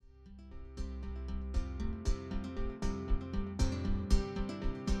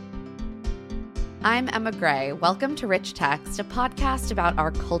I'm Emma Gray. Welcome to Rich Text, a podcast about our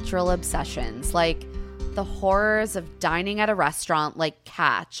cultural obsessions, like the horrors of dining at a restaurant like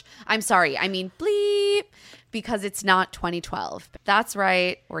Catch. I'm sorry, I mean bleep, because it's not 2012. That's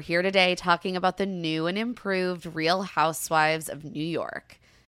right, we're here today talking about the new and improved Real Housewives of New York.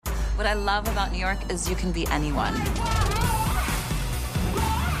 What I love about New York is you can be anyone.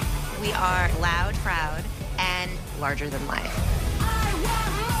 We are loud, proud, and larger than life.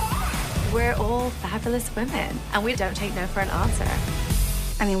 We're all fabulous women, and we don't take no for an answer.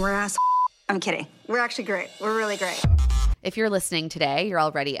 I mean, we're ass. I'm kidding. We're actually great. We're really great. If you're listening today, you're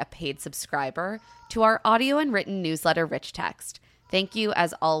already a paid subscriber to our audio and written newsletter, Rich Text. Thank you,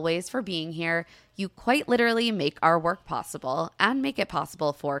 as always, for being here. You quite literally make our work possible and make it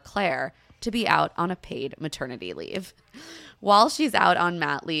possible for Claire to be out on a paid maternity leave. While she's out on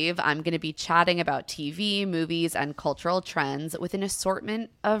mat leave, I'm going to be chatting about TV, movies, and cultural trends with an assortment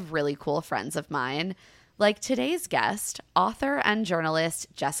of really cool friends of mine, like today's guest, author and journalist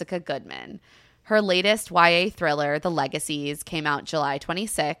Jessica Goodman. Her latest YA thriller, The Legacies, came out July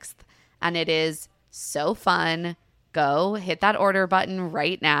 26th, and it is so fun. Go hit that order button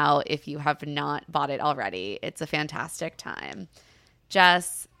right now if you have not bought it already. It's a fantastic time.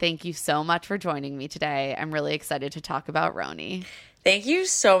 Jess, thank you so much for joining me today. I'm really excited to talk about RHONY. Thank you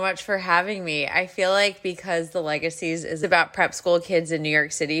so much for having me. I feel like because The Legacies is about prep school kids in New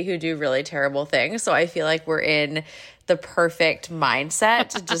York City who do really terrible things, so I feel like we're in the perfect mindset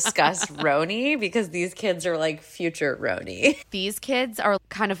to discuss RHONY because these kids are like future RHONY. These kids are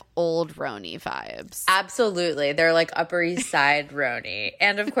kind of old RHONY vibes. Absolutely. They're like Upper East Side RHONY.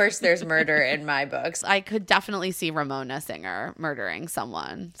 And of course, there's murder in my books. I could definitely see Ramona Singer murdering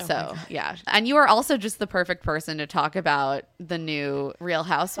someone. So, yeah. And you are also just the perfect person to talk about the new Real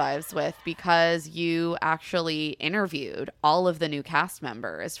Housewives with because you actually interviewed all of the new cast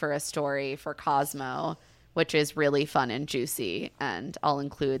members for a story for Cosmo, which is really fun and juicy. And I'll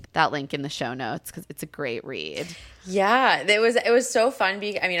include that link in the show notes because it's a great read. Yeah, it was so fun.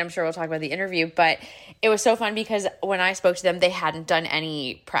 I mean, I'm sure we'll talk about the interview, but it was so fun because when I spoke to them, they hadn't done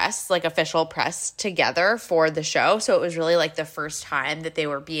any press, like official press together for the show. So it was really like the first time that they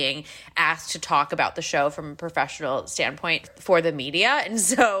were being asked to talk about the show from a professional standpoint for the media. And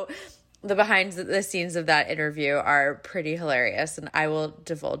so the behind the scenes of that interview are pretty hilarious, and I will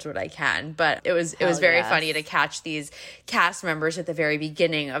divulge what I can. But it was very funny to catch these cast members at the very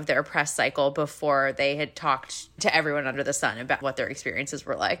beginning of their press cycle before they had talked to everyone under the sun about what their experiences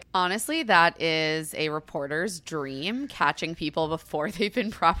were like. Honestly, that is a reporter's dream, catching people before they've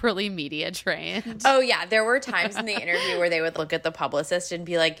been properly media trained. Oh, yeah. There were times in the interview where they would look at the publicist and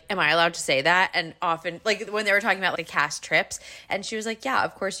be like, am I allowed to say that? And often, like when they were talking about like cast trips, and she was like, yeah,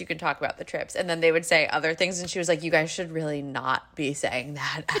 of course you can talk about the trips. And then they would say other things, and she was like, you guys should really not be saying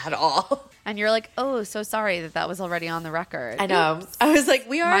that at all. And you're like, oh, so sorry that was already on the record. I know. Oops. I was like,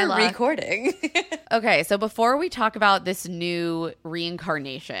 we are recording. Okay, so before we talk about this new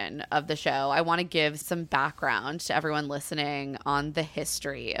reincarnation of the show, I want to give some background to everyone listening on the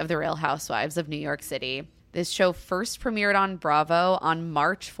history of the Real Housewives of New York City. This show first premiered on Bravo on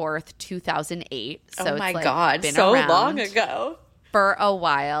March 4th, 2008. So oh my it's God, been so around long ago. For a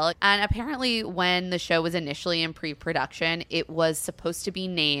while. And apparently when the show was initially in pre-production, it was supposed to be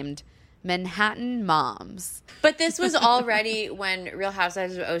named Manhattan Moms. But this was already when Real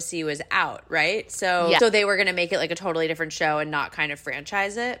Housewives of OC was out, right? So, yeah. So they were going to make it like a totally different show and not kind of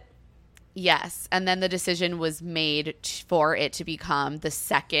franchise it? Yes. And then the decision was made for it to become the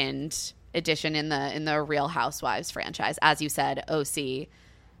second edition in the Real Housewives franchise. As you said, OC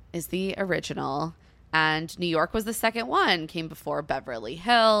is the original. And New York was the second one, came before Beverly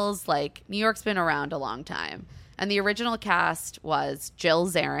Hills. Like, New York's been around a long time. And the original cast was Jill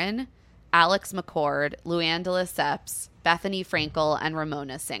Zarin, Alex McCord, Luann de Lesseps, Bethany Frankel, and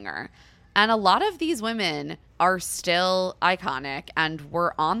Ramona Singer. And a lot of these women are still iconic and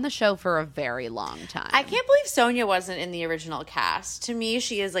were on the show for a very long time. I can't believe Sonia wasn't in the original cast. To me,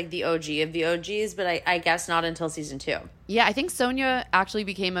 she is like the OG of the OGs, but I guess not until season 2. Yeah, I think Sonia actually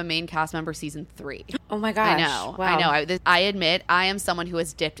became a main cast member season 3. Oh my gosh. I know. Wow. I know. I admit I am someone who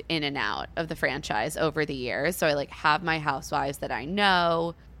has dipped in and out of the franchise over the years. So I like have my housewives that I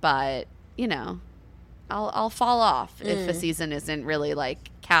know, but you know, I'll fall off if a season isn't really like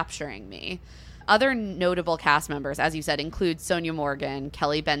capturing me. Other notable cast members, as you said, include Sonia Morgan,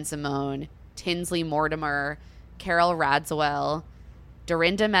 Kelly Ben-Simone, Tinsley Mortimer, Carol Radziwill,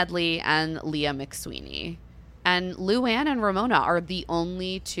 Dorinda Medley, and Leah McSweeney. And Luann and Ramona are the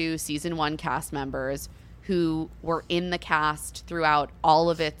only two season 1 cast members who were in the cast throughout all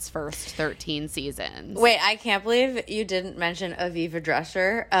of its first 13 seasons. Wait, I can't believe you didn't mention Aviva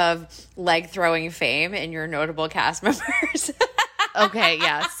Drescher of leg throwing fame in your notable cast members. Okay,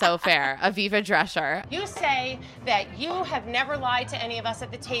 yeah, so fair. Aviva Drescher. You say that you have never lied to any of us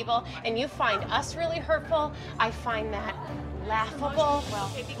at the table, and you find us really hurtful. I find that laughable. Well,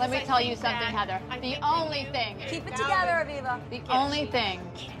 let me tell you something, Heather. The only thing, Keep it together, Aviva. the only thing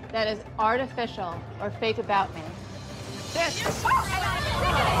that is artificial or fake about me, this. I'm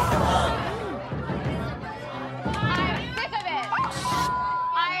sick of it.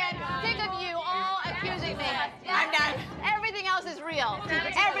 I am sick of you all accusing me. I'm done. Everything else is real.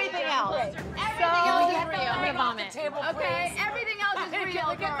 Everything else. Everything else is real. I'm gonna vomit. Okay, everything else is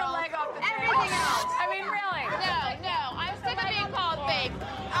real, girl. Everything else. I mean, really. No. I'm sick of being called fake.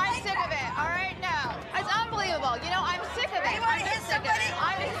 I'm sick of it. All right, no. It's unbelievable. You know, I'm sick of it. I'm just sick of it.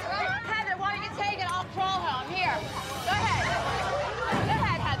 Heather, why don't you take it? I'll crawl home. Here. Go ahead. Go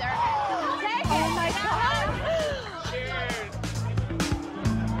ahead, Heather. Take it. Oh, my God.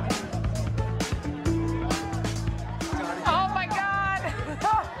 Oh my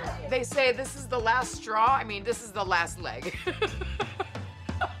God! They say this is the last straw. I mean, this is the last leg.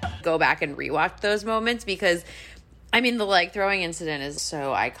 Go back and rewatch those moments because, I mean, the leg throwing incident is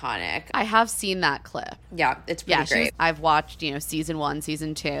so iconic. I have seen that clip. Yeah, it's pretty great. I've watched, season 1,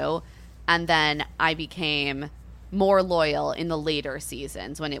 season 2, and then I became more loyal in the later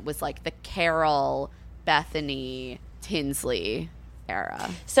seasons when it was like the Carol, Bethany, Tinsley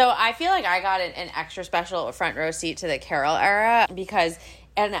era. So I feel like I got an extra special front row seat to the Carol era because,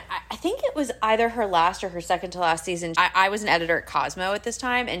 and I think it was either her last or her second to last season. I was an editor at Cosmo at this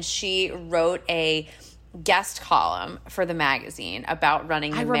time, and she wrote a guest column for the magazine about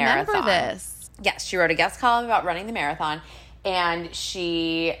running the marathon. I remember this. Yes, she wrote a guest column about running the marathon, and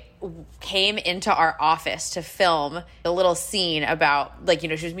she came into our office to film a little scene about, she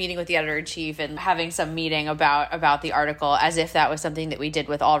was meeting with the editor-in-chief and having some meeting about the article, as if that was something that we did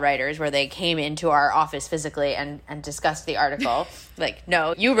with all writers, where they came into our office physically and discussed the article.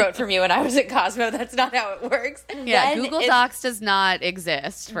 No, you wrote for me when I was at Cosmo. That's not how it works. Yeah, Google Docs does not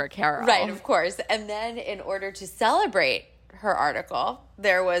exist for Carol. Right, of course. And then in order to celebrate her article,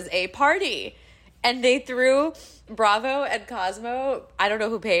 there was a party. And they threw Bravo and Cosmo, I don't know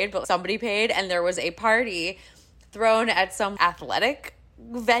who paid, but somebody paid, and there was a party thrown at some athletic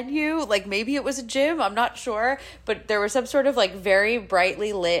venue. Maybe it was a gym, I'm not sure, but there was some sort of very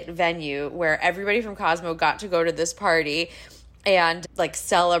brightly lit venue where everybody from Cosmo got to go to this party and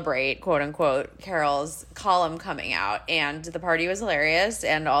celebrate, quote unquote, Carol's column coming out. And the party was hilarious,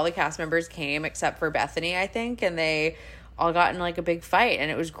 and all the cast members came except for Bethany, I think, and they all got in a big fight, and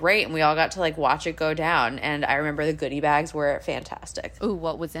it was great, and we all got to watch it go down. And I remember the goodie bags were fantastic. Ooh,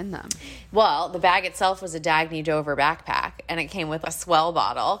 what was in them? Well, the bag itself was a Dagny Dover backpack, and it came with a Swell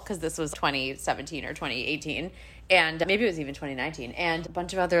bottle, because this was 2017 or 2018, and maybe it was even 2019, and a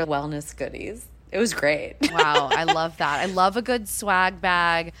bunch of other wellness goodies. It was great. Wow, I love that. I love a good swag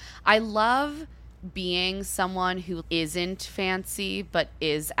bag. I love being someone who isn't fancy but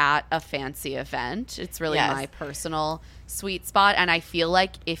is at a fancy event. It's really my personal sweet spot, and I feel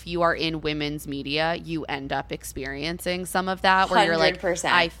like if you are in women's media, you end up experiencing some of that where 100%. You're like,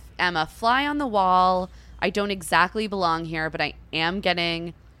 I am a fly on the wall. I don't exactly belong here, but I am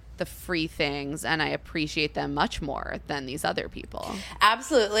getting the free things, and I appreciate them much more than these other people.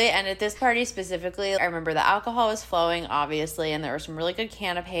 Absolutely. And at this party specifically, I remember the alcohol was flowing, obviously, and there were some really good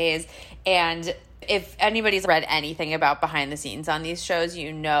canapes. And if anybody's read anything about behind the scenes on these shows,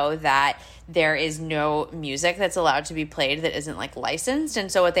 you know that there is no music that's allowed to be played that isn't licensed.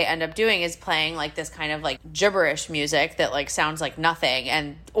 And so what they end up doing is playing this kind of gibberish music that sounds like nothing,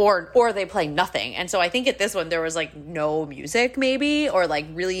 and or they play nothing. And so I think at this one there was no music maybe, or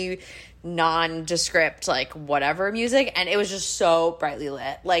really nondescript whatever music, and it was just so brightly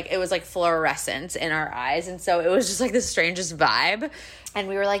lit. It was fluorescence in our eyes, and so it was just the strangest vibe. And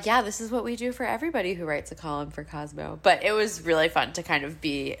we were yeah, this is what we do for everybody who writes a column for Cosmo. But it was really fun to kind of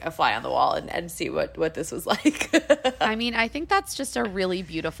be a fly on the wall and see what this was like. I mean, I think that's just a really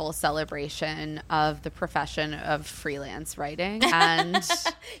beautiful celebration of the profession of freelance writing. And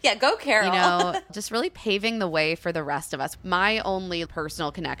yeah, go Carol. Just really paving the way for the rest of us. My only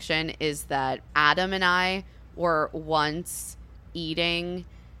personal connection is that Adam and I were once eating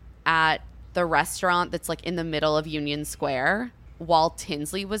at the restaurant that's in the middle of Union Square while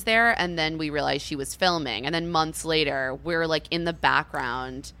Tinsley was there, and then we realized she was filming, and then months later we're in the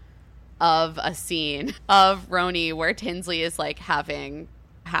background of a scene of RHONY where Tinsley is having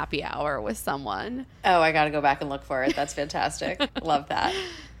happy hour with someone. Oh, I gotta go back and look for it. That's fantastic. Love that.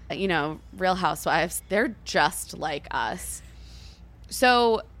 you know, Real Housewives, they're just like us.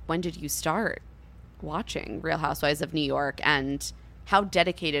 So when did you start watching Real Housewives of New York, and how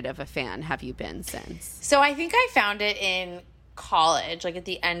dedicated of a fan have you been since? So I think I found it in college, like at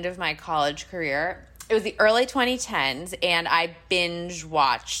the end of my college career. It was the early 2010s, and I binge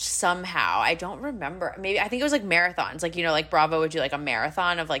watched somehow. I don't remember. Maybe I think it was like marathons. Like, you know, like Bravo would do like a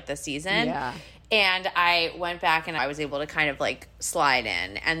marathon of like the season. Yeah. And I went back and I was able to kind of like slide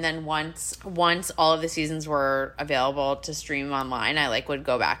in. And then once all of the seasons were available to stream online, I like would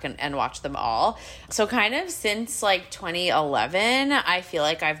go back and watch them all. So kind of since like 2011, I feel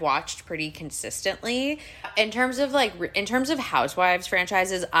like I've watched pretty consistently. In terms of Housewives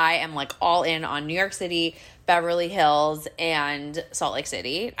franchises, I am like all in on New York City, Beverly Hills, and Salt Lake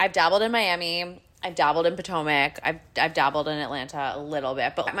City. I've dabbled in Miami. I've dabbled in Potomac. I've dabbled in Atlanta a little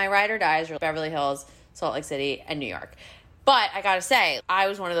bit. But my ride or dies are Beverly Hills, Salt Lake City, and New York. But I gotta say, I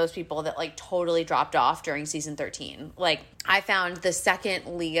was one of those people that like totally dropped off during season 13. Like, I found the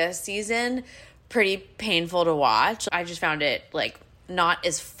second Leah season pretty painful to watch. I just found it like not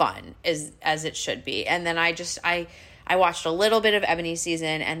as fun as it should be. And then I watched a little bit of Ebony's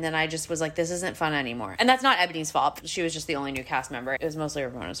season, and then I just was like, this isn't fun anymore. And that's not Ebony's fault. She was just the only new cast member. It was mostly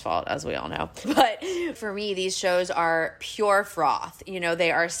Ramona's fault, as we all know. But for me, these shows are pure froth. You know,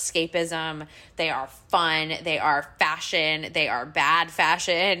 they are escapism. They are fun. They are fashion. They are bad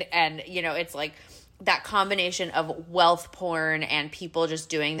fashion. And, you know, it's like that combination of wealth porn and people just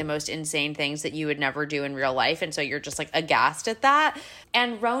doing the most insane things that you would never do in real life. And so you're just like aghast at that.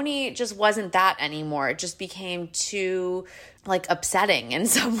 And RHONY just wasn't that anymore. It just became too like upsetting in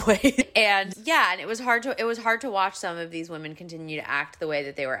some ways. And yeah, and it was hard to watch some of these women continue to act the way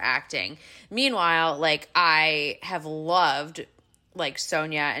that they were acting. Meanwhile, like, I have loved like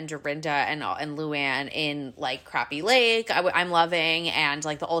Sonia and Dorinda and Luann in like Crappy Lake, I'm loving, and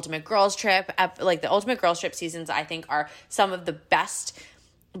like the Ultimate Girls Trip, like the Ultimate Girls Trip seasons, I think are some of the best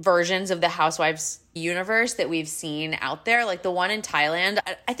versions of the Housewives universe that we've seen out there. Like the one in Thailand,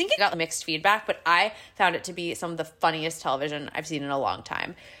 I think it got mixed feedback, but I found it to be some of the funniest television I've seen in a long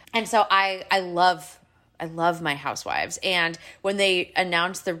time. And so I love my Housewives. And when they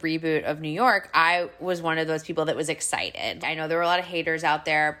announced the reboot of New York, I was one of those people that was excited. I know there were a lot of haters out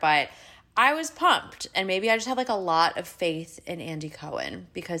there, but I was pumped. And maybe I just have like a lot of faith in Andy Cohen,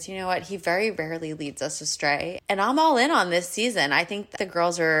 because you know what? He very rarely leads us astray. And I'm all in on this season. I think the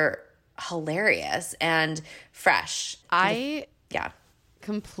girls are hilarious and fresh. I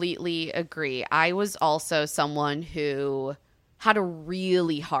completely agree. I was also someone who had a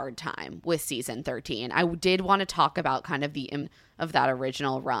really hard time with season 13. I did want to talk about kind of of that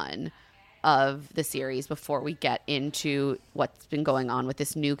original run of the series before we get into what's been going on with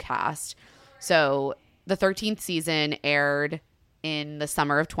this new cast. So the 13th season aired in the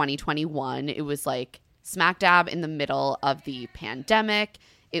summer of 2021. It was like smack dab in the middle of the pandemic.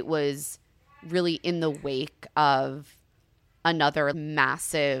 It was really in the wake of another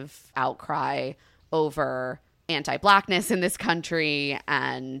massive outcry over anti-Blackness in this country,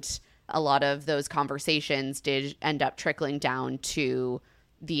 and a lot of those conversations did end up trickling down to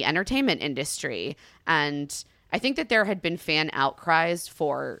the entertainment industry. And I think that there had been fan outcries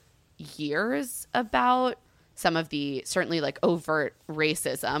for years about some of the certainly like overt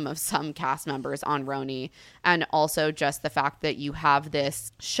racism of some cast members on RHONY, and also just the fact that you have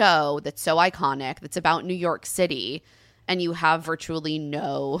this show that's so iconic, that's about New York City, and you have virtually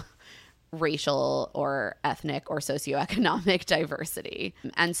no racial or ethnic or socioeconomic diversity.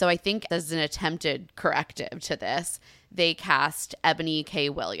 And so I think as an attempted corrective to this, they cast Ebony K.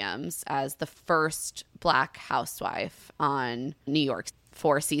 Williams as the first Black housewife on New York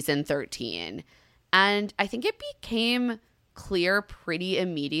for season 13. And I think it became clear pretty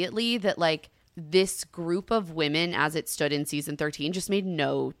immediately that like this group of women as it stood in season 13 just made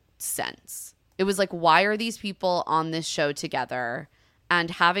no sense. It was like, why are these people on this show together? And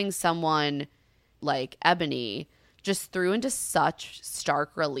having someone like Ebony just threw into such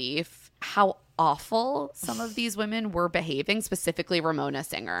stark relief how awful some of these women were behaving, specifically Ramona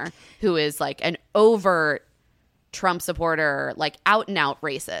Singer, who is like an overt Trump supporter, like out and out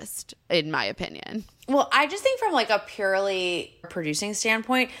racist, in my opinion. Well, I just think from like a purely producing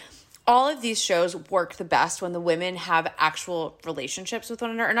standpoint, all of these shows work the best when the women have actual relationships with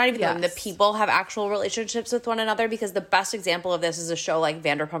one another, or not even the women, the people have actual relationships with one another, because the best example of this is a show like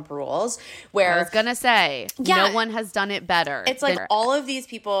Vanderpump Rules, where I was gonna say, no one has done it better. It's like all of these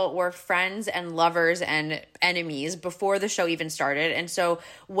people were friends and lovers and enemies before the show even started. And so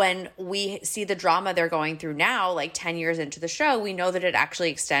when we see the drama they're going through now, like 10 years into the show, we know that it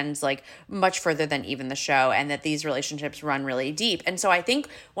actually extends like much further than even the show, and that these relationships run really deep. And so I think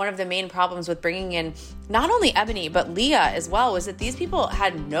one of the main problems with bringing in not only Ebony but Leah as well was that these people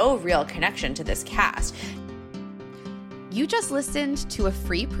had no real connection to this cast. You just listened to a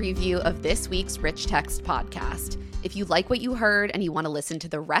free preview of this week's Rich Text podcast. If you like what you heard and you want to listen to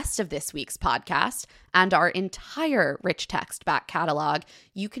the rest of this week's podcast and our entire Rich Text back catalog,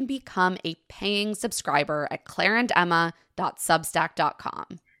 you can become a paying subscriber at claireandemma.substack.com.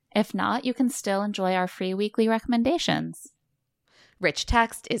 If not, you can still enjoy our free weekly recommendations. Rich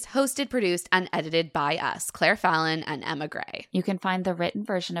Text is hosted, produced, and edited by us, Claire Fallon and Emma Gray. You can find the written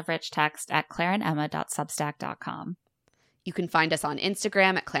version of Rich Text at claireandemma.substack.com. You can find us on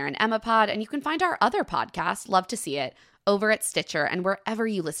Instagram at Claire and Emma Pod, and you can find our other podcast, Love to See It, over at Stitcher and wherever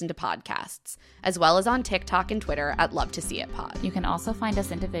you listen to podcasts, as well as on TikTok and Twitter at Love to See It Pod. You can also find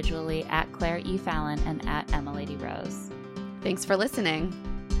us individually at Claire E. Fallon and at Emma Lady Rose. Thanks for listening.